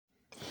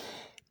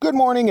Good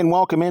morning and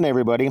welcome in,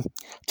 everybody.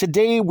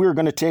 Today we're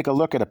going to take a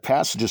look at a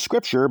passage of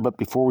Scripture, but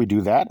before we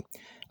do that,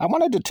 I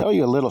wanted to tell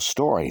you a little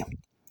story.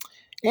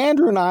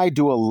 Andrew and I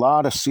do a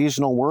lot of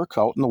seasonal work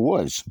out in the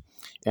woods,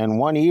 and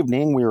one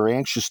evening we were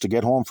anxious to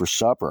get home for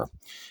supper.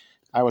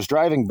 I was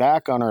driving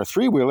back on our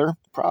three-wheeler,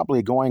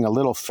 probably going a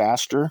little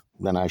faster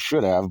than I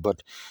should have,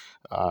 but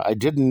I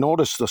didn't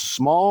notice the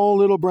small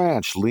little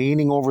branch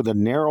leaning over the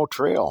narrow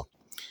trail.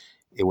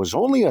 It was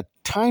only a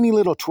tiny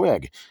little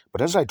twig,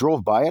 but as I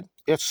drove by it,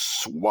 it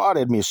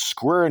swatted me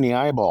square in the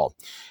eyeball.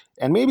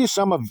 And maybe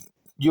some of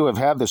you have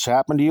had this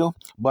happen to you,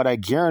 but I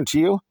guarantee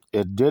you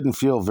it didn't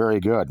feel very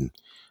good.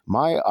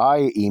 My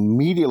eye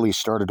immediately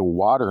started to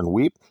water and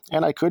weep,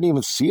 and I couldn't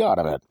even see out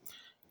of it.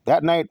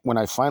 That night, when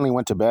I finally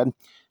went to bed,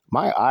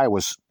 my eye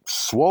was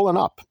swollen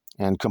up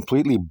and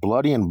completely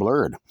bloody and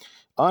blurred,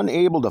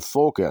 unable to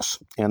focus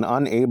and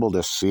unable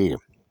to see.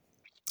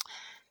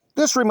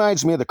 This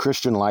reminds me of the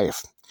Christian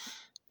life.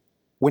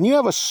 When you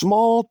have a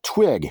small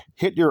twig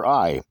hit your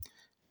eye,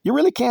 you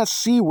really can't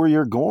see where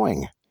you're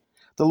going.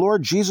 The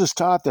Lord Jesus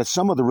taught that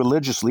some of the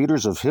religious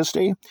leaders of his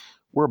day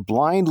were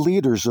blind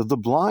leaders of the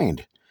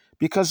blind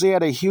because they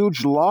had a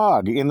huge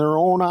log in their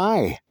own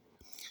eye.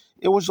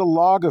 It was a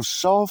log of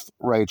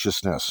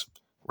self-righteousness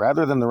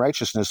rather than the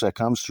righteousness that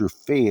comes through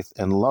faith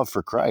and love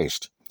for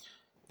Christ.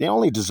 They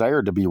only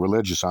desired to be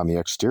religious on the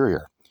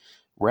exterior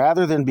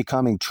rather than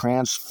becoming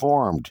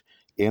transformed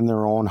in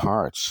their own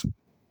hearts.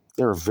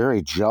 They were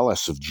very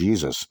jealous of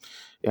Jesus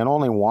and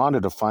only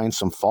wanted to find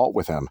some fault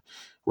with him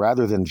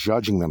rather than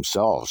judging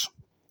themselves.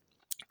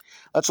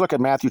 Let's look at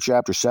Matthew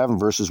chapter 7,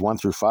 verses 1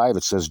 through 5.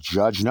 It says,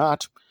 "Judge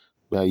not,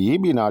 that ye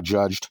be not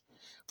judged.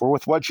 For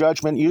with what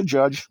judgment you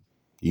judge,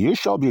 you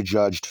shall be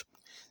judged.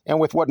 And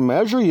with what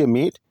measure you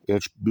mete,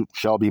 it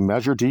shall be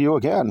measured to you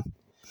again.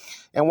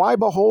 And why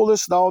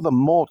beholdest thou the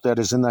mote that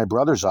is in thy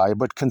brother's eye,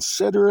 but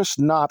considerest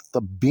not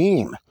the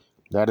beam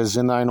that is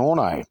in thine own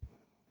eye?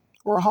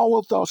 Or how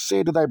wilt thou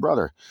say to thy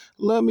brother,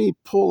 Let me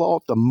pull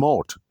out the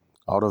mote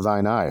out of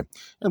thine eye,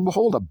 and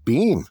behold, a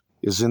beam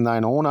is in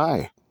thine own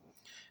eye?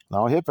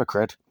 Thou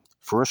hypocrite,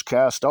 first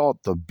cast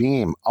out the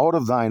beam out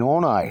of thine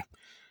own eye,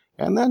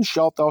 and then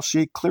shalt thou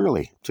see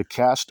clearly to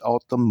cast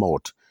out the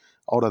mote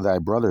out of thy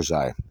brother's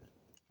eye."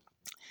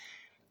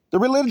 The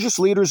religious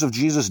leaders of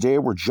Jesus' day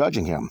were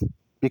judging him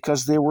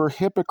because they were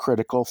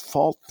hypocritical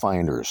fault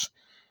finders.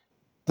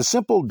 The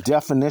simple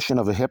definition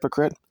of a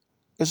hypocrite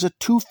is a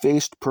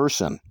two-faced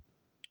person.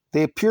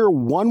 They appear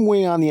one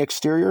way on the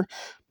exterior,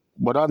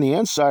 but on the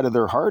inside of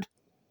their heart,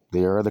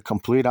 they are the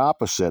complete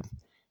opposite.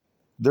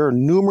 There are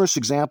numerous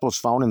examples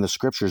found in the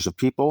scriptures of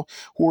people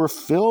who were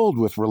filled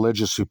with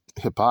religious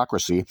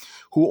hypocrisy,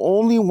 who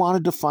only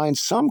wanted to find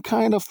some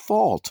kind of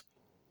fault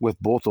with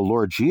both the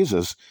Lord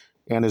Jesus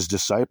and his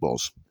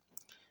disciples.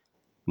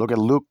 Look at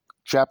Luke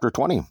chapter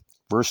 20,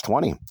 verse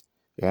 20.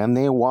 "And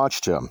they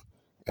watched him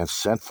and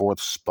sent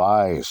forth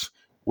spies,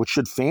 which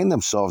should feign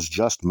themselves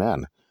just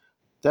men,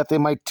 that they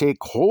might take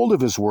hold of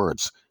his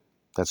words,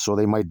 that so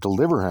they might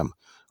deliver him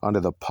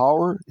unto the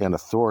power and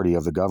authority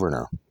of the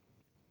governor."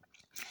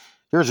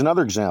 Here's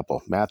another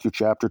example, Matthew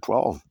chapter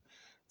 12,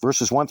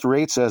 verses 1 through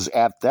 8 says,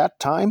 "At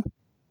that time,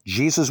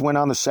 Jesus went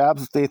on the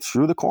Sabbath day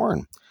through the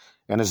corn,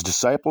 and his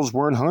disciples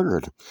were an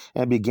hungered,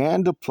 and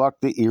began to pluck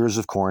the ears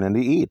of corn and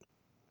to eat.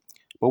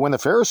 But when the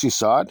Pharisees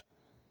saw it,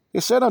 they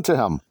said unto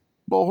him,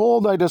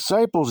 Behold, thy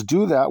disciples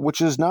do that which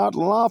is not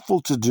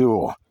lawful to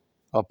do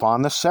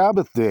upon the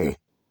Sabbath day.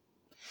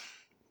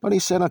 But he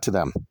said unto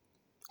them,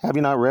 Have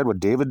you not read what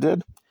David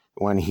did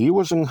when he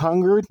was an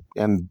hungered,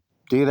 and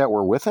they that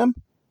were with him?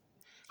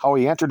 How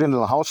he entered into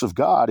the house of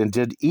God, and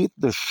did eat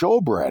the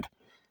showbread,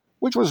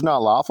 which was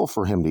not lawful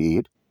for him to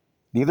eat,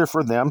 neither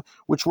for them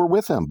which were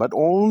with him, but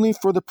only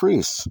for the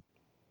priests.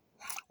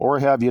 Or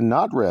have you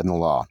not read in the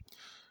law,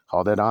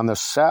 how that on the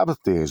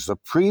Sabbath days the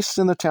priests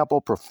in the temple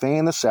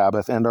profane the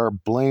Sabbath, and are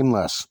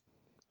blameless?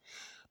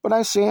 But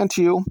I say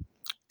unto you,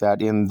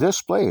 that in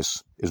this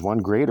place is one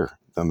greater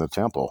than the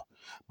temple.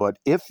 But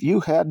if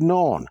you had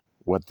known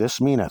what this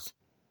meaneth,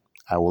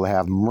 I will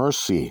have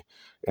mercy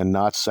and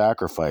not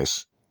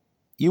sacrifice,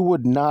 you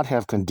would not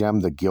have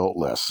condemned the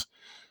guiltless.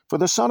 For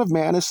the Son of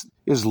Man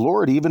is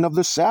Lord even of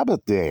the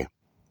Sabbath day."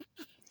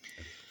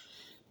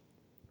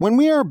 When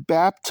we are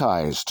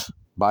baptized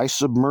by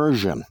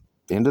submersion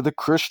into the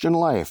Christian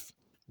life,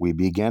 we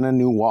begin a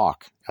new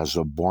walk as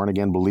a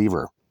born-again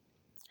believer.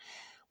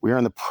 We are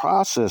in the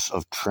process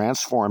of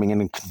transforming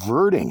and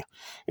converting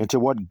into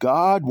what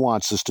God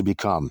wants us to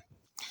become.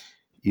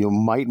 You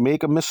might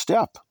make a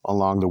misstep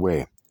along the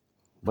way,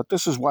 but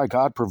this is why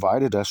God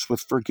provided us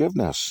with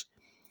forgiveness.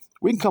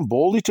 We can come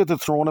boldly to the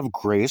throne of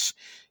grace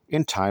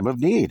in time of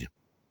need.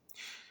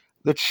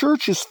 The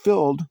church is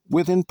filled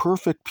with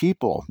imperfect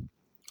people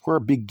who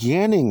are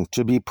beginning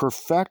to be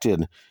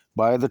perfected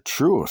by the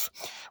truth.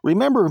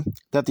 Remember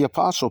that the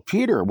Apostle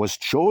Peter was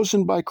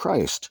chosen by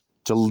Christ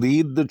to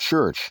lead the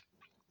church,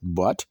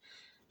 but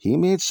he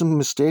made some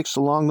mistakes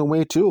along the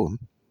way too.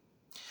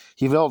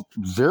 He felt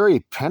very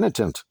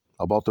penitent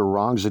about the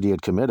wrongs that he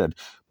had committed,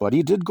 but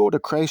he did go to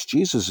Christ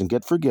Jesus and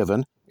get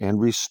forgiven and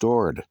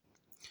restored.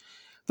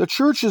 The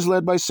church is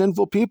led by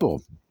sinful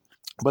people,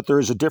 but there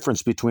is a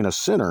difference between a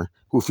sinner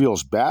who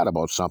feels bad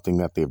about something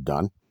that they've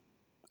done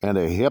and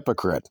a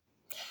hypocrite.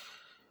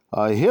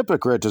 A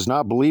hypocrite does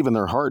not believe in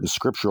their heart in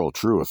scriptural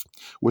truth,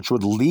 which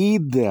would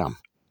lead them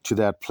to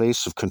that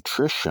place of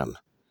contrition.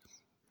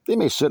 They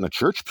may sit in a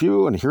church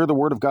pew and hear the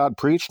word of God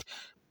preached,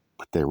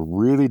 but they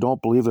really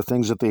don't believe the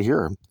things that they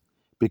hear,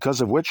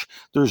 because of which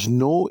there's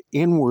no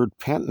inward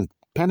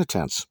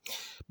penitence.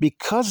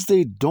 Because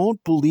they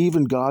don't believe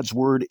in God's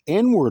word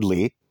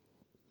inwardly,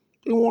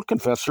 they won't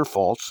confess their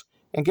faults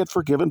and get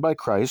forgiven by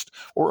Christ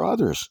or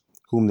others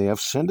whom they have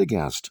sinned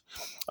against.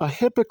 A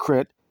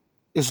hypocrite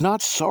is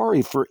not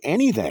sorry for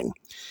anything.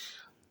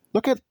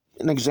 Look at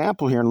an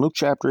example here in Luke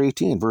chapter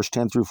 18, verse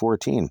 10 through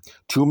 14.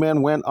 2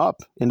 men went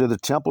up into the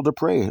temple to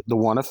pray, the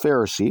one a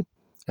Pharisee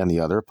and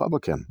the other a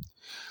publican.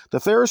 The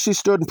Pharisee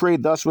stood and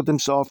prayed thus with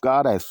himself,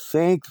 God, I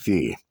thank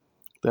thee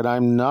that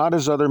I'm not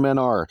as other men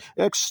are,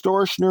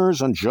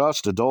 extortioners,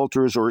 unjust,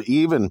 adulterers, or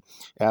even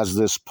as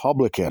this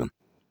publican.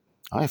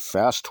 I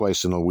fast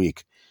twice in a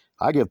week.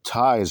 I give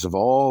tithes of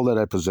all that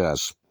I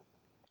possess.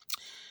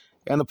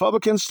 And the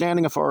publican,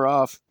 standing afar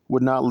off,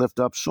 would not lift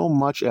up so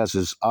much as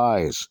his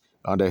eyes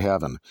unto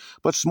heaven,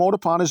 but smote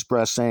upon his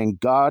breast, saying,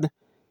 God,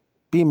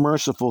 be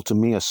merciful to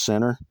me, a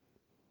sinner.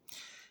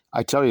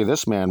 I tell you,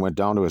 this man went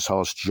down to his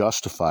house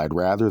justified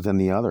rather than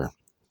the other.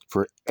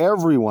 For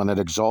everyone that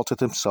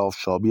exalteth himself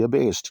shall be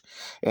abased,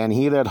 and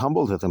he that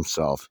humbleth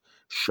himself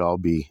shall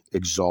be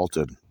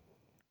exalted.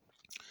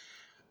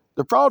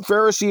 The proud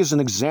Pharisee is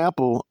an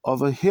example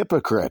of a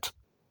hypocrite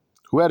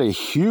who had a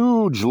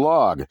huge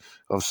log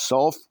of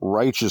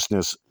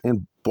self-righteousness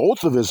in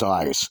both of his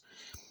eyes.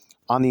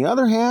 On the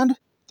other hand,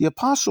 the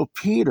Apostle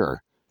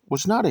Peter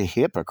was not a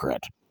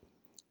hypocrite.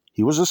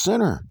 He was a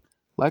sinner,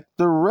 like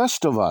the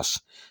rest of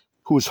us,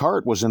 whose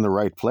heart was in the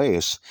right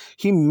place.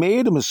 He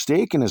made a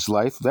mistake in his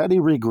life that he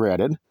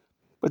regretted,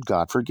 but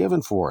got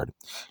forgiven for it,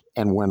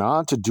 and went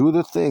on to do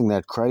the thing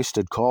that Christ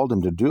had called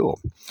him to do.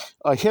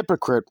 A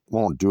hypocrite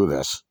won't do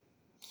this.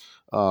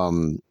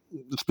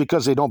 It's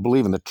because they don't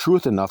believe in the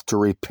truth enough to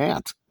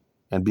repent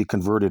and be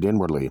converted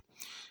inwardly.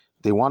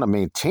 They want to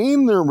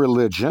maintain their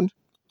religion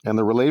and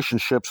the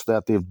relationships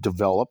that they've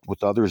developed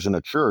with others in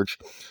a church,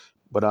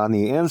 but on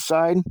the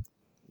inside,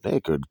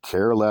 they could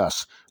care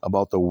less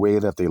about the way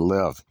that they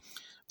live.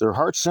 Their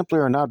hearts simply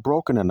are not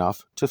broken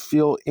enough to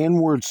feel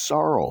inward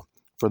sorrow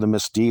for the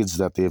misdeeds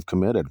that they've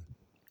committed.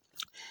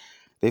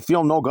 They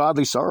feel no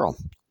godly sorrow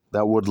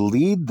that would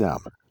lead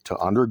them to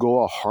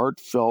undergo a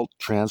heartfelt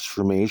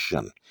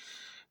transformation.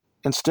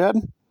 Instead,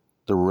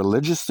 the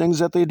religious things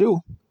that they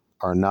do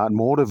are not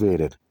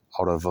motivated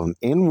out of an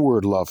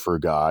inward love for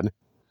God,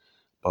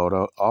 but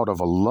out of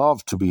a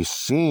love to be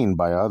seen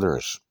by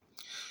others.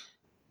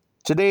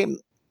 Today,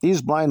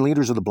 these blind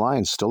leaders of the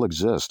blind still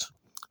exist,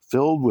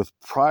 filled with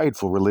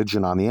prideful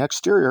religion on the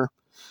exterior,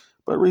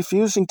 but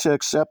refusing to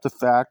accept the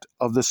fact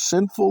of the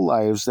sinful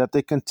lives that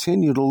they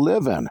continue to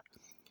live in.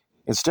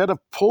 Instead of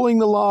pulling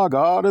the log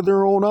out of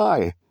their own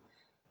eye,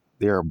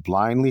 they are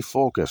blindly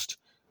focused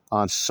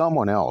on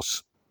someone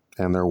else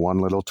and their one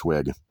little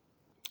twig.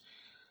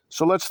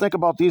 So let's think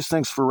about these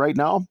things for right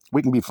now.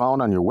 We can be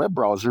found on your web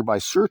browser by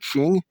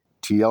searching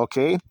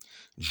TLK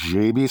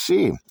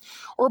JBC,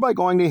 or by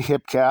going to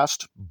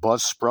Hipcast,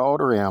 Buzzsprout,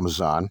 or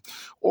Amazon,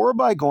 or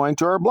by going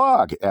to our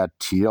blog at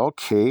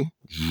tlkjbc.com.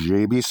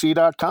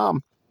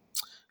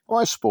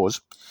 Or I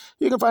suppose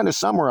you can find us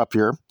somewhere up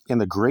here in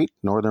the great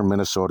northern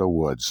Minnesota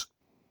woods.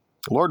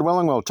 Lord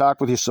willing, we'll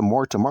talk with you some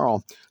more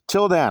tomorrow.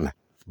 Till then,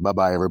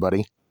 bye-bye,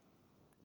 everybody.